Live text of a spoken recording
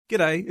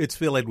G'day, it's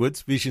Phil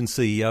Edwards, Vision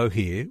CEO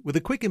here, with a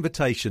quick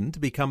invitation to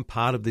become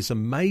part of this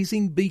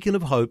amazing beacon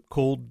of hope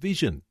called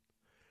Vision.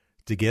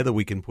 Together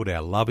we can put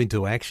our love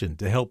into action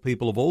to help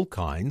people of all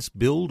kinds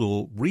build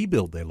or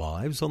rebuild their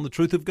lives on the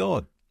truth of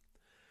God.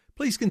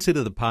 Please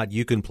consider the part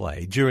you can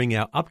play during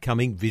our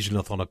upcoming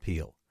Visionathon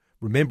appeal,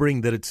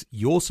 remembering that it's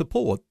your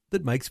support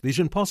that makes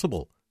Vision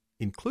possible,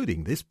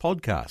 including this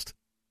podcast.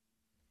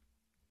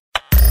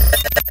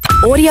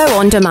 Audio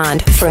on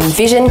demand from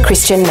Vision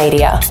Christian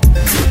Media.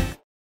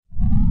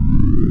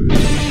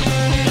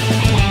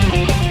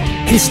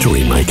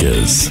 History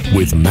Makers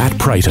with Matt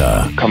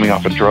Prater. Coming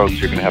off of drugs,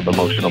 you're going to have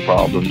emotional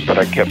problems, but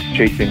I kept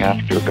chasing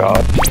after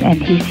God.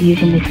 And he's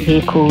using this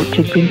vehicle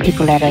to bring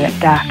people out of that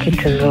dark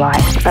into the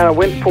light. And I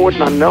went forward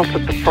and I knelt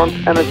at the front,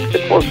 and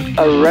it was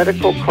a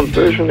radical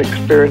conversion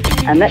experience.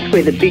 And that's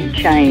where the big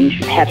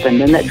change happened,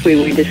 and that's where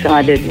we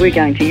decided we're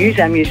going to use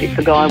our music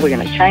for God, we're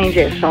going to change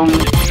our songs.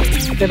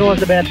 When I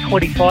was about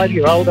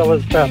 25-year-old, I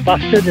was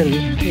busted and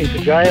into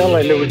jail,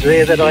 and it was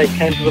there that I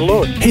came to the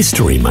Lord.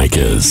 History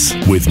Makers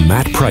with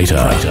Matt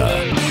Prater.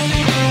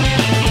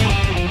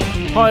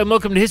 Hi and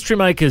welcome to History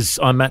Makers.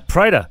 I'm Matt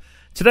Prater.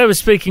 Today we're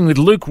speaking with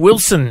Luke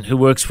Wilson, who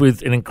works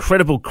with an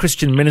incredible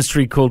Christian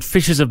ministry called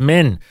Fishers of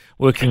Men,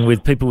 working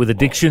with people with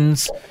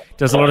addictions,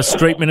 does a lot of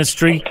street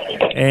ministry,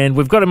 and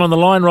we've got him on the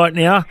line right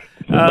now.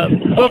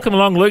 Welcome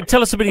along, Luke.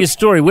 Tell us a bit of your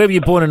story. Where were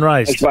you born and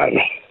raised?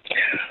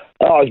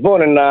 I was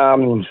born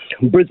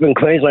in Brisbane,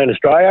 Queensland,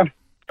 Australia.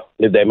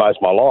 Lived there most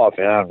of my life.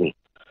 And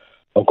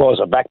of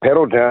course, I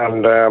backpedaled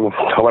and I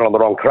went on the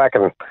wrong track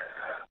and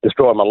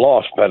destroyed my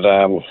life. But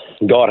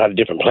God had a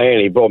different plan.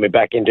 He brought me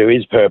back into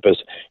His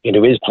purpose,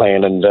 into His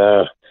plan, and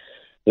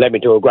led me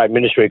to a great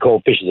ministry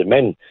called Fishers of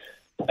Men.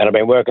 And I've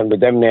been working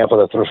with them now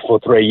for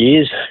 3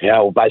 years.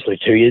 Well, basically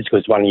 2 years,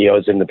 because 1 year I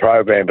was in the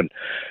program, but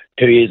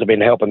 2 years I've been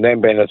helping them,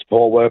 being a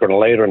support worker and a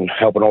leader, and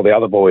helping all the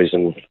other boys.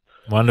 And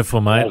wonderful,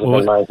 mate.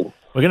 Amazing.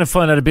 We're going to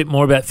find out a bit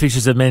more about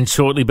Fishers of Men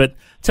shortly, but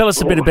tell us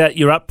a bit about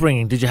your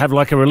upbringing. Did you have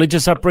like a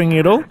religious upbringing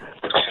at all?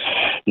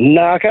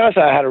 No, I can't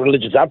say I had a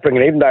religious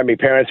upbringing, even though my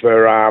parents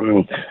were,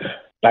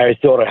 they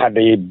sort of had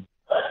the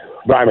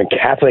Roman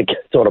Catholic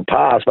sort of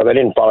past, but they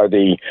didn't follow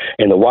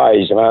in the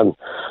ways, you know.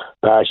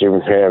 Actually,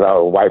 they were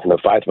away from the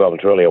faith, but I was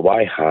really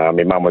away.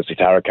 My mum was a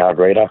tarot card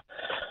reader,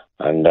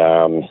 and,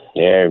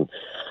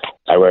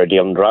 they were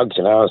dealing drugs,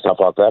 you know, and stuff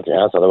like that, you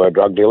know, so they were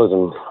drug dealers,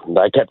 and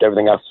they kept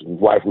everything else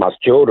away from us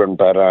children,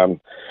 but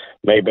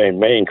me being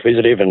me,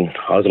 inquisitive, and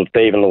I was a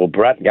thieving little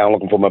brat, going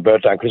looking for my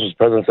birthday and Christmas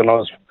presents, and I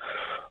was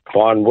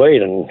finding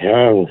weed, and, you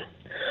know,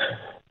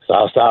 so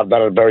I started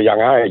that at a very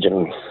young age,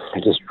 and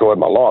it destroyed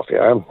my life, you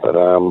know, but,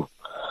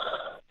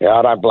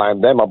 I don't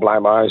blame them, I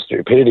blame my own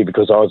stupidity,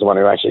 because I was the one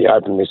who actually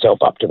opened myself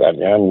up to that,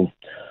 you know, and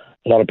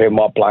a lot of people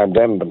might blame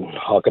them, but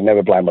I could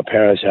never blame my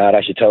parents. You know, it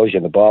actually tells you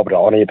in the Bible to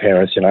honour your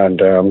parents, you know, and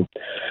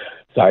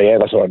so, yeah,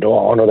 that's what I do.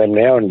 I honour them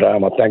now, and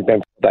I thank them.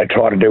 They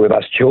try to do with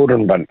us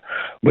children, but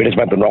we just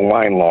went the wrong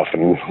way in life,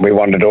 and we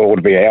wanted it all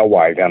to be our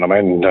way, you know what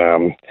I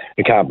mean?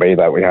 It can't be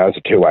that, you know,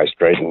 it's a two-way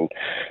street, and,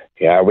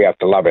 you know, we have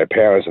to love our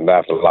parents, and they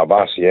have to love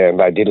us, yeah, and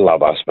they did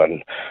love us, but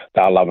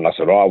they're loving us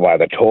the right way.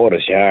 They taught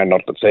us, you know,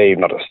 not to thieve,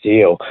 not to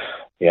steal,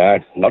 you know,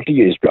 not to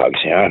use drugs,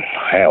 you know,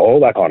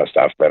 all that kind of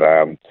stuff, but,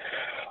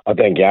 I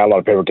think, yeah, a lot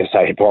of people can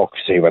say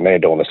hypocrisy when they're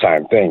doing the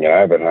same thing, you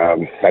know, but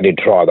they did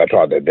try. They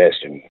tried their best,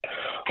 and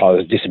I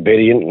was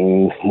disobedient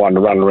and wanted to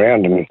run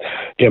around and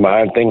do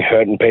my own thing,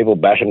 hurting people,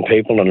 bashing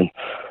people, and,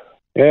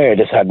 yeah,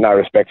 just had no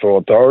respect for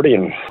authority,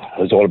 and it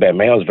was all about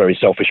me. I was a very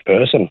selfish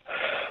person.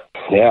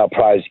 Yeah, I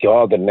praise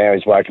God that now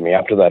He's waking me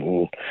up to that,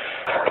 and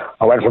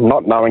I went from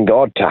not knowing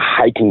God to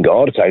hating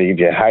God. So if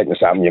you're hating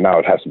something, you know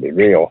it has to be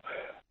real.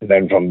 And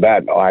then from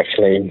that, I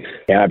actually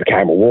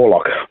became a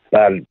warlock.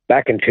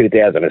 Back in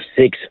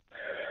 2006,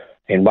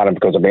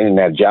 because I've been in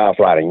that jail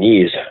for 18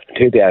 years,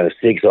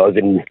 2006, I was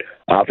in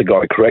Arthur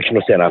Gorrie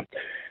Correctional Centre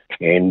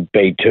in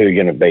B2,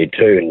 Unit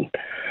B2, and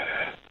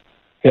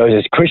he was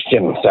this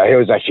Christian, so he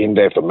was actually in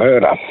there for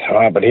murder,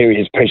 right? But he was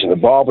just preaching the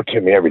Bible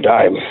to me every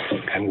day,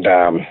 and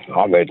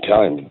I'm there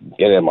telling him,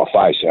 get out of my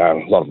face, you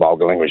know, a lot of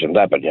vulgar language and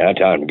that, but, you know,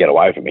 telling him to get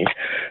away from me,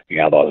 you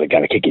know, otherwise they're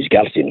going to kick his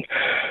guts in.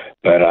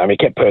 But he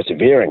kept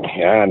persevering,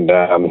 you know, and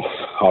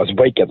I was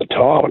weak at the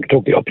time, and I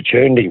took the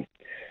opportunity.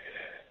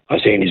 I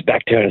seen his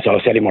back turn, so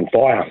I set him on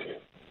fire.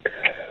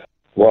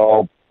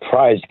 Well,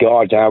 praise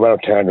God, you know, when I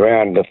turned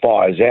around, the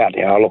fire's out.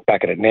 You know, I look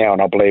back at it now,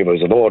 and I believe it was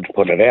the Lord who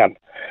put it out.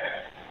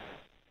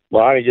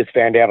 Well, I only just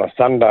found out on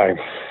Sunday,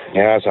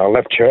 you know, so I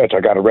left church.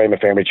 I go to Rema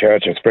Family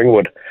Church in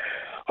Springwood.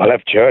 I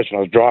left church, and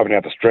I was driving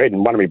out the street,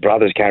 and one of my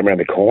brothers came around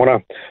the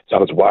corner, so I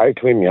just waved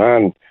to him, you know,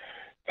 and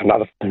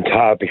another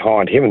car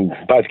behind him, and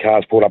both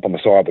cars pulled up on the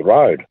side of the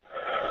road.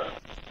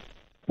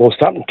 Well,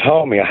 something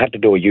told me I had to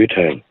do a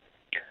U-turn.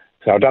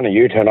 So I've done a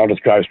U-turn. I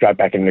just drove straight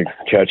back into the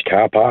church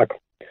car park.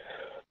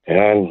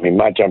 And my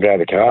mate jumped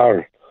out of the car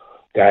and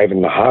gave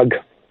him a hug.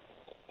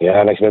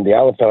 Yeah, next minute the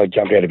other fella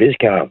jumped out of his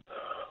car.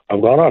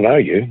 I'm going, I know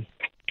you.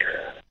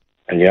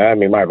 And, my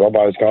mate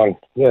Robbo was going,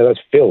 yeah, that's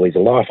Phil. He's a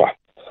lifer.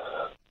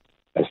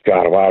 And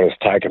straight away I was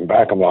taken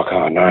back. I'm like,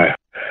 oh, no.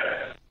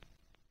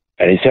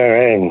 And he turned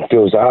around and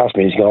Phil's asked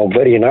me, he's gone,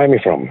 where do you know me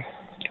from?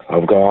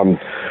 I've gone,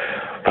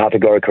 Arthur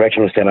Gorrie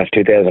Correctional Centre,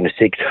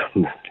 2006,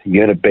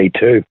 Unit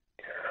B2.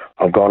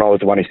 I've gone, I was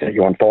the one who set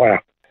you on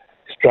fire.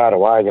 Straight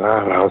away, and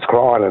I was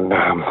crying, and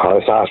I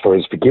just asked for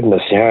his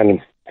forgiveness,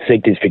 and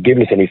seeked his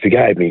forgiveness, and he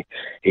forgave me.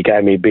 He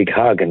gave me a big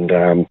hug, and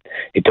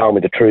he told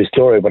me the true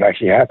story of what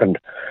actually happened.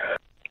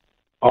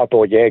 I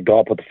thought,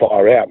 God put the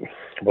fire out.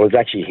 Well, it was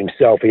actually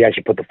himself. He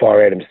actually put the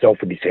fire out himself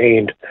with his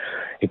hand.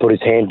 He put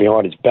his hand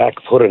behind his back,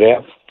 put it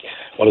out.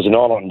 Well, it was a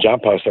nylon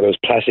jumper, so there was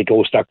plastic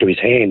all stuck to his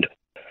hand.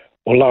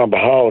 Well, lo and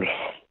behold,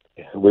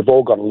 we've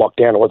all gotten locked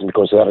down. It wasn't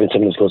because of that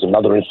incident, it was because of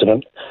another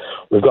incident.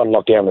 We've gotten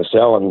locked down in the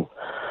cell, and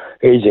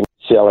he's in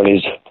the cell, and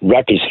he's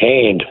wrapped his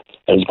hand,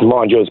 and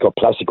mind you, it's got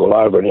plastic all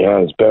over it,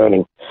 and it's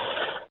burning.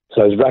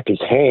 So he's wrapped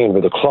his hand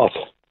with a cloth,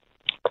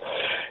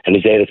 and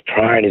he's there just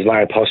praying. He's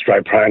laying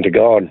prostrate, praying to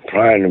God,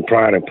 praying and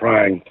praying and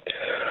praying.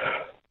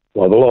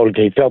 Well, the Lord,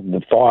 he felt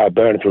the fire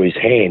burn through his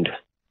hand,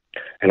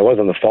 and it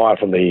wasn't the fire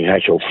from the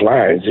actual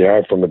flames,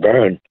 from the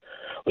burn. It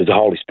was the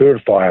Holy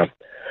Spirit fire.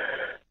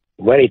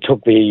 When he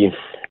took the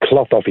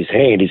cloth off his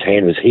hand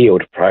was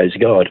healed, praise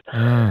God.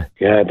 But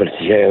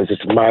it was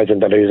just amazing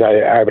that he was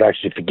able to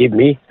actually forgive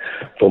me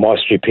for my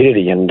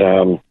stupidity, and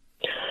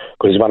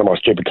because it's one of my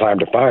stupid claim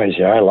to fame,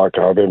 like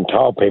I've even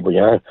told people,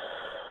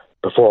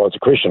 before I was a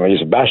Christian, I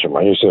used to bash them.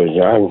 I used to,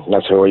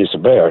 that's who I used to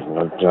be.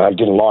 I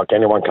didn't like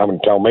anyone coming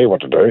to tell me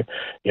what to do.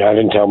 They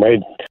didn't tell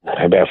me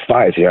about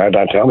faith,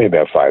 don't tell me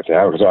about faith,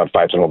 because I had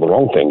faith in all the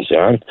wrong things,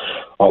 I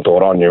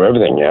thought I knew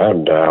everything,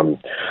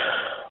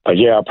 But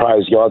I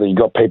praise God that you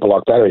got people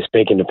like that who are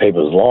speaking to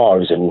people's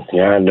lives, and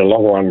in the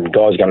long run,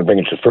 God's going to bring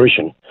it to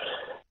fruition.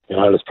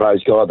 Let's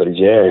praise God that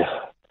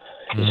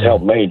He's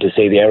helped me to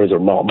see the errors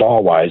of my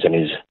ways, and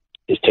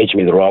He's teaching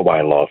me the right way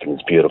in life, and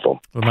it's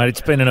beautiful. Well, mate,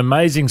 it's been an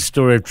amazing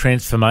story of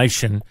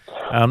transformation.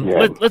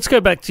 Let's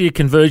go back to your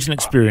conversion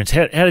experience.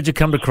 How did you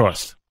come to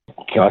Christ?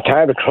 I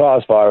came to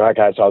Christ so I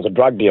was a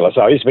drug dealer.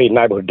 So I used to be a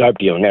neighbourhood dope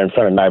dealer, now in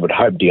front of neighbourhood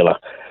hope dealer.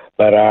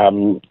 But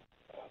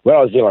when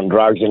I was dealing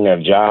drugs in the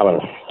jail,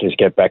 and just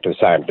get back to the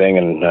same thing,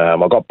 and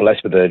I got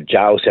blessed with the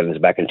jail sentence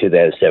back in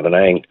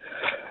 2017.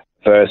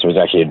 First was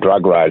actually a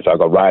drug raid, so I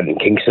got raided in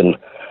Kingston.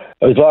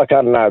 It was like,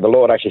 I don't know, the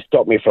Lord actually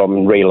stopped me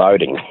from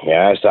reloading,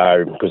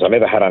 so, because I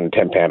never had under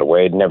 10 pound of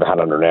weed, never had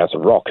under an ounce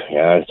of rock,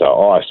 so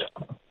all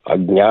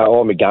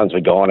my guns were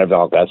gone, everything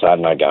like that, so I had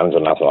no guns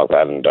and nothing like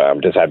that,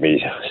 and just had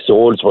me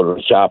swords sort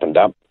of sharpened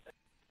up.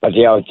 But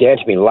I was down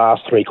to my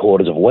last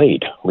 3/4 of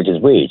weed, which is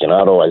weird,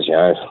 I'd always,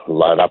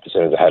 load up as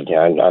soon as I had,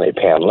 only a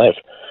pound left.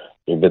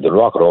 With the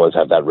rock, I'd always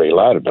have that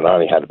reloaded, but I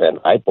only had about an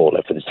 8 ball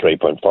left for this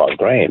 3.5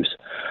 grams,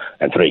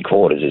 and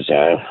 3/4 is,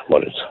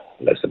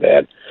 that's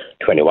about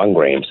 21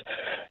 grams.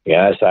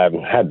 So I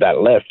had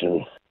that left,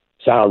 and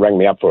someone rang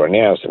me up for an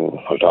ounce, and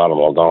I told them,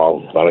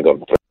 I've only got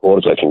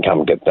 3/4 left, and come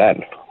and get that.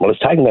 Well, it's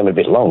taken them a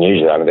bit long,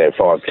 usually only there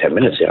 5 to 10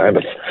 minutes,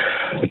 but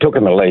it took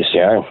them at least,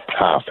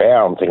 half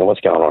hour. I'm thinking,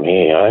 what's going on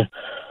here,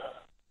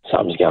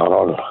 Something's going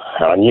on.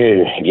 And I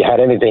knew if you had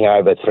anything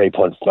over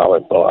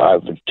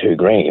over 2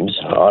 grams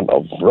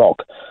of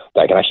rock,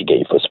 they can actually get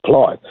you for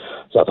supply.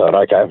 So I thought,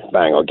 okay,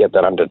 bang, I'll get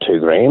that under 2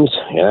 grams,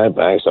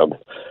 bang. So I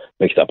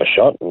mixed up a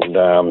shot, and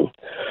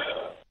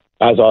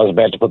as I was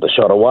about to put the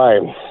shot away,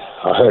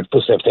 I heard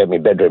footsteps out my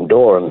bedroom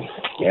door, and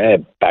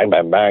bang,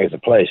 bang, bang, it's the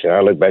police.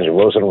 Luke Benjamin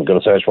Wilson, we're going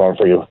to search warrant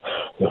for you,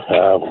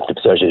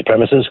 search his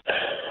premises.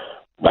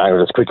 Bang,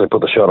 I just quickly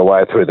put the shot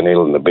away, threw the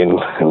needle in the bin,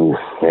 and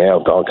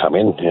I've gone, come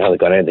in. They've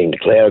got anything to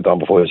declare. I've gone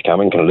before he was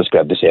coming. Can I just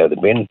grab this out of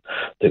the bin?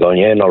 They're going,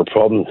 not a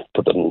problem.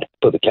 Put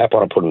the cap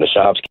on it, put it in the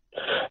shafts.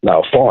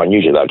 No, fine.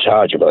 Usually they'll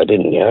charge you, but they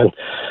didn't, And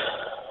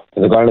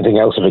they've got anything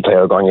else to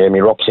declare? I've gone, my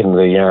rock's in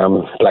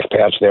the black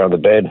pouch there on the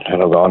bed.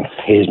 And I've gone,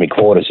 here's my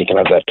quarters. You can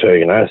have that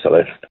too, So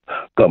they've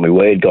got me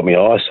weed, got me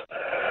ice.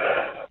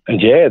 And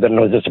then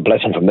it was just a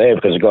blessing from there,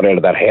 because I got out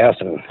of that house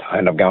and I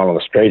ended up going on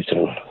the streets,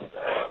 and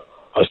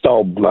I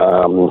stole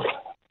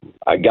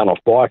a gun off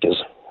bikers,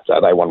 so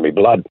they wanted me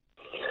blood.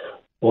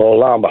 Well,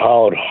 lo and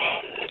behold,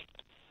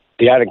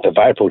 the 18th of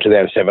April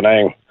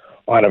 2017,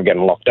 I ended up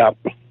getting locked up.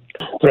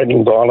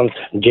 Threatening violence,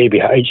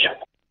 GBH,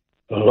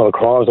 a lot of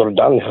crimes that I've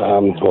done.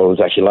 It was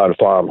actually load of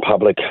fire in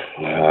public.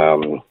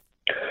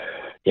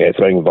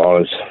 Threatening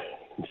violence,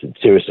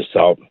 serious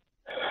assault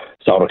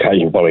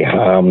occasioning bodily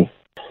harm,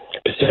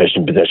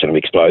 possession of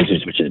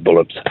explosives, which is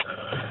bullets.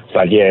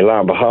 But lo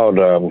and behold,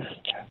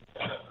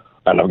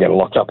 and I'm getting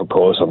locked up, of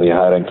course, on the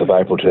 18th of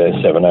April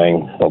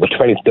 2017. Well, the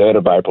 23rd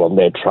of April, I'm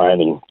there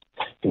training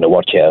in the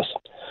watch house.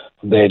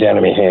 I'm there down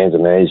on my hands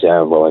and knees,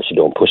 actually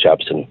doing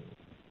push-ups. And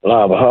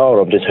lo and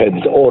behold, I've just heard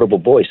this audible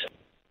voice.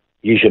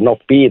 You should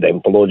not fear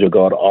them, for Lord your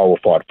God, I will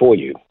fight for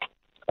you.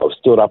 I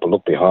stood up and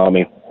looked behind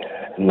me.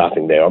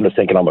 Nothing there. I'm just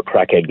thinking I'm a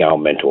crackhead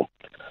going mental.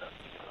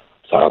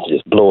 So I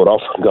just blew it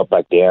off, got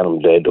back down.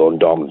 I'm there doing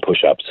diamond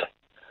push-ups.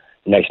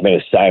 Next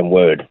minute, same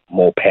word,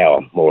 more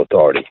power, more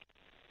authority.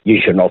 You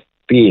should not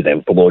fear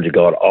them, for Lord your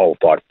God, I'll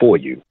fight for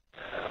you.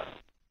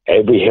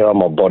 Every hair on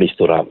my body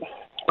stood up.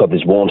 Got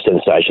this warm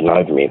sensation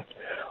over me.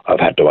 I've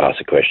had to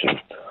ask a question.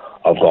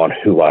 I've gone,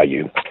 who are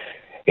you?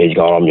 He's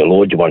gone, I'm your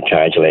Lord, you want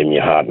change, leave me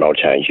your heart and I'll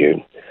change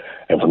you.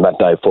 And from that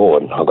day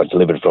forward, I got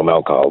delivered from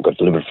alcohol, got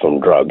delivered from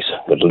drugs,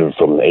 got delivered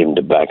from even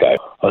tobacco.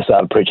 I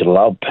started preaching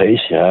love,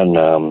 peace,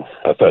 and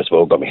first of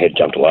all, got my head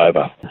jumped all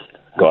over.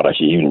 God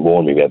actually even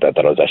warned me about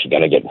that I was actually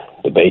going to get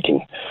the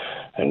beating.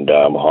 And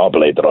I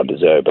believe that I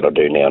deserve, but I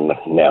do now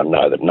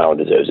know that no one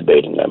deserves a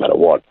beating, no matter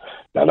what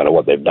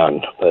they've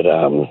done. But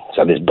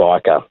so this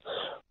biker,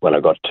 when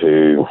I got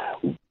to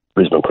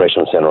Brisbane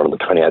Correctional Centre on the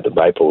 28th of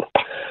April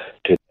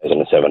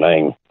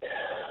 2017,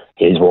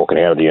 he's walking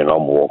out of the unit,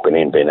 I'm walking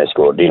in, being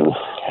escorted in,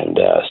 and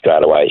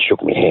straight away he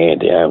shook my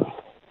hand.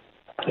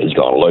 He's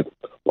gone, Luke,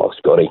 like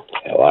Scotty,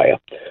 how are you?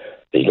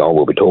 He's gone,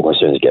 we'll be talking as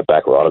soon as you get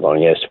back, right? I've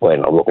gone, yes,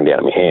 when I'm looking down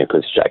at my hand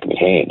because he's shaking my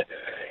hand.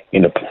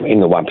 In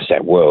the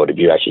 1% world,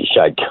 if you actually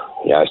shake,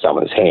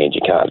 someone's hand,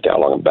 you can't go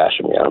along and bash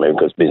them,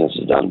 because business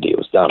is done,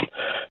 deal's done.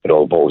 It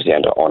all boils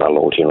down to honour,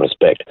 loyalty and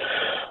respect.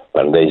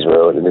 But in this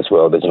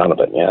world, there's none of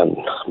it.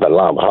 But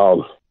lo and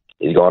behold,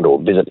 he's gone to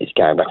a visit. He's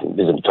came back from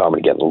visit, told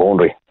me to get in the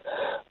laundry.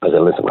 I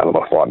said, listen, man, I'm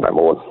not fighting no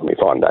more. My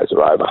fine days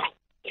are over.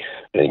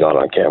 And he's gone,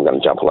 okay, I'm going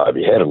to jump all over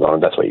your head. I'm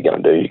going, that's what you're going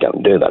to do. You're going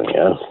to do that,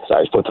 So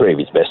he's put 3 of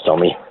his best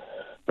on me.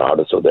 I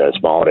just stood there and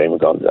smiled at him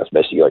and gone, that's the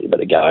best you got, you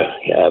better go.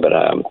 But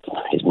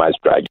his mate's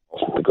dragged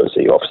off because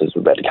the officers were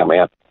about to come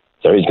out.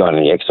 So he's gone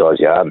in the exercise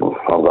yard, and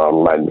I've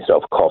made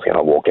myself a coffee, and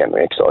I walk out in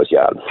the exercise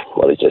yard.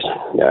 Well, he just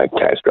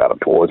came straight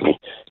up towards me.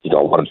 He's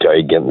gone, what I tell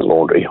you, get in the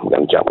laundry. I'm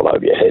going to jump all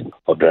over your head.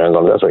 I've turned and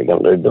gone, that's what you're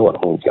going to do it.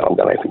 He's gone, I'm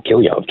going to even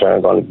kill you. I've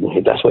turned and gone,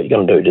 if that's what you're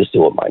going to do, just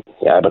do it, mate.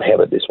 But how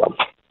about this one?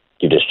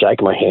 You just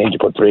shake my hand, you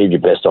put 3 of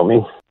your best on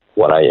me.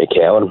 What are you, a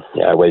coward?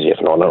 Where's your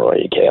F9 or are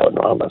you a coward?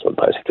 No, that's what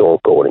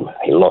basically called him.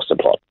 He lost the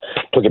plot.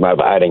 Took him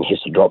over 18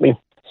 hits to drop me.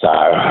 So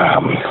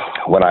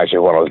when I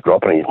was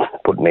dropping, he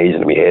put knees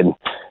into my head,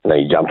 and then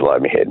he jumped all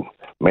over my head.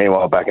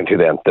 Meanwhile, back in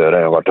 2013,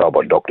 I got told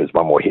by doctors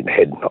one more hit in the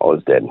head, I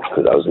was dead.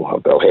 Because I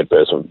fell head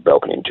first on the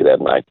balcony in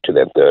 2008,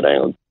 2013.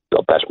 I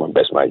got bashed by my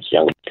best mate's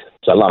young.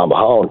 So lo and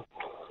behold,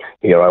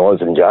 here I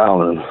was in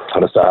jail, and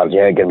I started,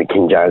 getting me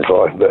King James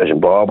Version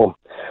Bible.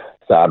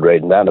 Started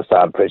reading that, I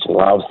started preaching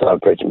love,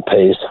 started preaching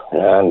peace,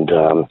 and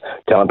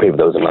telling people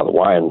there was another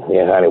way, and the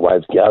only way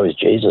to go is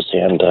Jesus.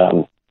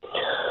 And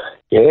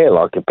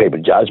if people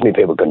judged me,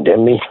 people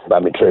condemned me,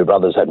 but my true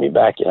brothers had me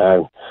back.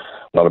 A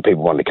lot of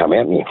people wanted to come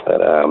at me,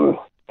 but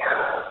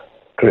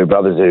true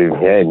brothers who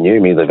knew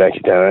me, they've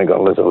actually turned around and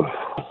gone, listen,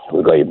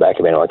 we've got your back.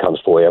 If anyone comes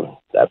for you,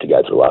 they have to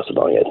go through us. And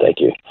thank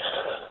you.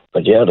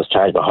 But I just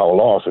changed my whole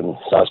life, and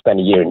so I spent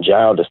a year in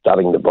jail just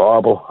studying the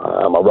Bible.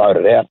 I wrote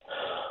it out.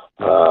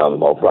 I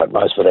wrote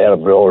most of it out.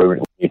 I've already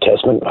written the New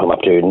Testament. I'm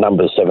up to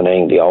Numbers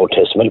 17, the Old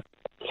Testament.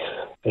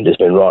 I've just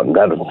been writing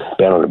that. I've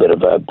been on a bit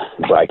of a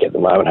break at the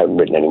moment. I haven't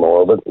written any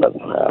more of it, but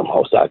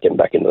I'll start getting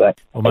back into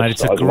that. Well, mate,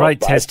 it's a great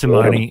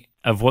testimony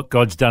of what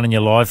God's done in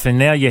your life, and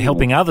now you're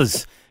helping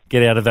others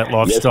get out of that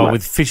lifestyle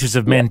with Fishers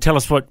of Men. Tell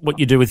us what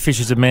you do with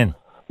Fishers of Men.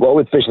 Well,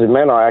 with Fishers of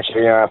Men, I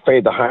actually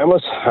feed the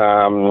homeless.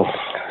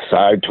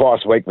 So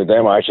twice a week with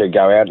them, I actually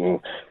go out and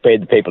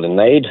feed the people in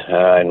need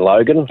in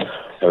Logan.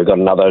 And we've got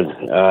another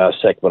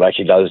sect that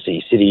actually does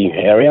the city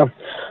area.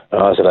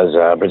 So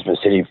does Brisbane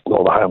City,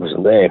 all the homeless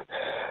in there.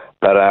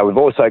 But we've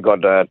also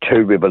got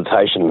 2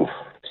 rehabilitation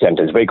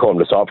centres. We call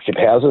them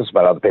discipleship houses,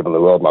 but other people in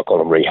the world might call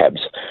them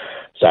rehabs.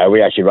 So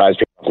we actually raise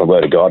people on the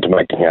Word of God to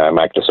make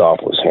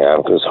disciples,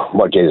 because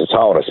what Jesus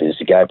told us is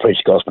to go preach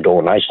the gospel to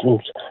all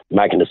nations,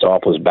 making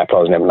disciples,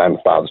 baptising them in the name of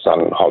the Father,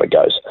 Son, and Holy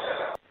Ghost.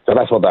 So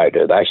that's what they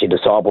do. They actually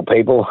disciple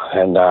people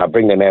and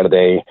bring them out of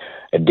their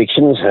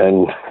addictions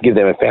and give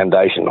them a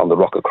foundation on the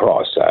rock of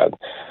Christ. So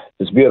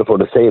it's beautiful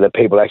to see that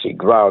people actually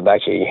grow and they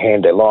actually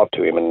hand their life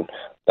to Him and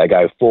they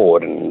go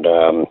forward and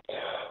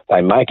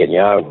they make it,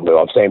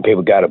 I've seen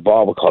people go to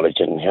Bible college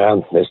and,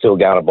 they're still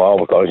going to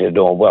Bible college and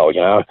they're doing well,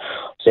 I've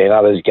seen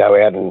others go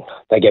out and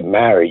they get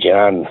married,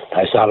 and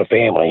they start a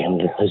family.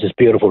 And it's just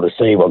beautiful to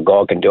see what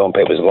God can do in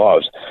people's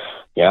lives.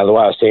 The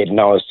way I see it,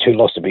 no one's too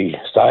lost to be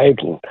saved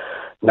and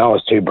no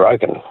one's too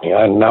broken,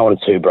 no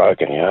one's too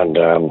broken, and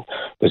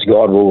because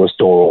God will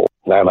restore all,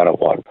 no matter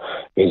what.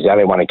 He's the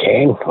only one who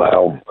can.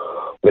 Well,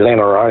 we lean on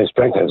our own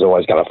strength and it's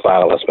always going to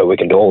fail us, but we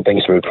can do all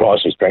things through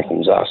Christ who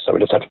strengthens us. So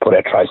we just have to put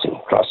our trust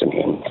in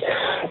Him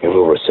and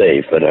we'll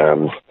receive. But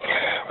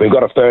we've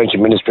got a furniture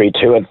ministry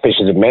too at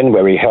Fishers of Men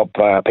where we help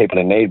people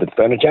in need with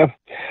furniture.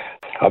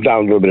 I've done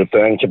a little bit of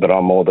furniture, but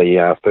I'm more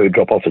the food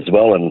drop-off as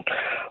well and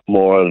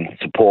more a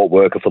support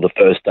worker for the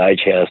first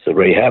stage house, the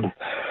rehab.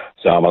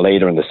 So I'm a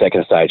leader in the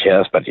second stage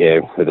house, but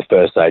with the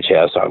first stage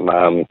house, I'm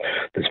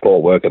the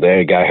support worker there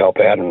to go help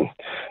out. And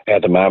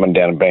at the moment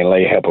down in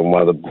Beenleigh, helping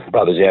one of the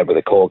brothers out with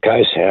a court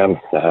case,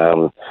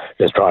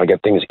 just trying to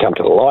get things to come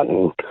to the light.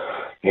 And,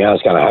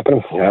 it's going to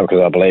happen, because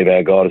I believe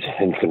our God is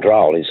in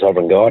control. He's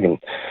sovereign God, and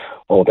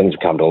all things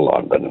will come to the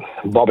light. But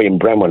Bobby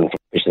and Brenwan,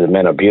 which are the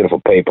men, are beautiful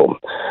people.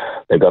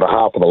 They've got a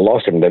half of the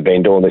loss, and they've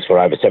been doing this for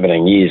over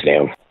 17 years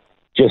now.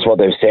 Just what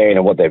they've seen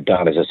and what they've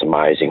done is just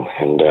amazing.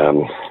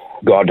 And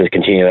God just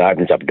continually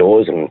opens up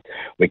doors, and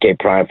we keep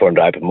praying for Him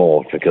to open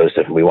more because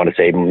we want to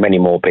see many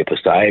more people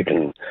saved.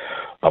 And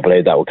I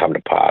believe that will come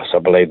to pass. I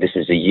believe this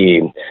is a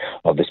year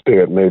of the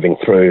Spirit moving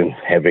through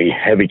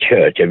every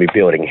church, every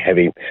building,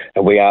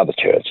 and we are the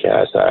church,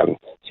 so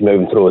it's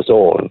moving through us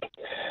all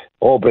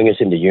bring us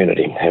into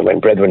unity. And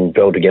when brethren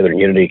build together in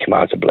unity, it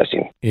commands a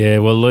blessing. Yeah,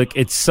 well, Luke,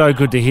 it's so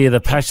good to hear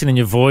the passion in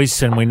your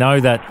voice, and we know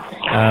that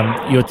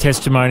your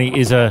testimony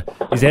is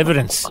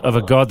evidence of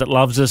a God that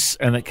loves us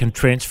and that can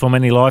transform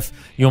any life.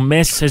 Your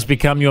mess has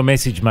become your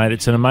message, mate.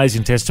 It's an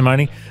amazing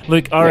testimony.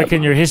 Luke, I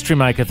reckon you're a history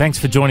maker. Thanks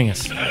for joining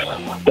us.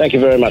 Thank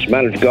you very much,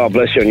 man. God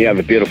bless you, and you have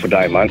a beautiful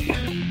day, mate.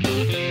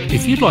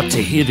 If you'd like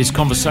to hear this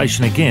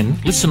conversation again,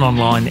 listen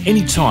online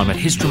anytime at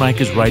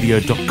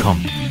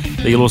historymakersradio.com.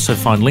 There you'll also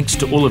find links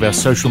to all of our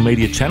social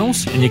media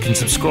channels, and you can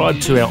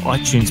subscribe to our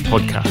iTunes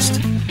podcast.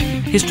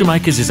 History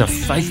Makers is a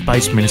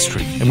faith-based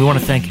ministry, and we want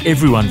to thank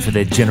everyone for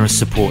their generous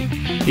support.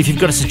 If you've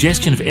got a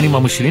suggestion of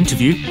anyone we should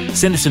interview,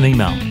 send us an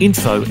email,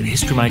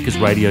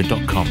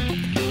 info@historymakersradio.com.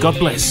 God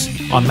bless.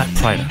 I'm Matt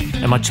Prater,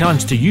 and my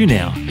challenge to you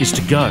now is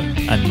to go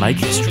and make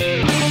history.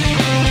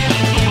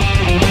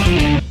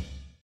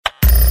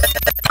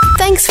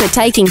 Thanks for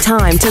taking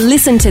time to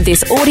listen to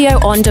this audio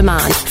on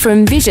demand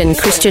from Vision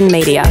Christian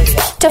Media.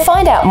 To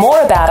find out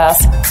more about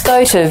us,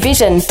 go to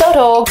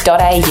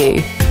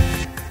vision.org.au.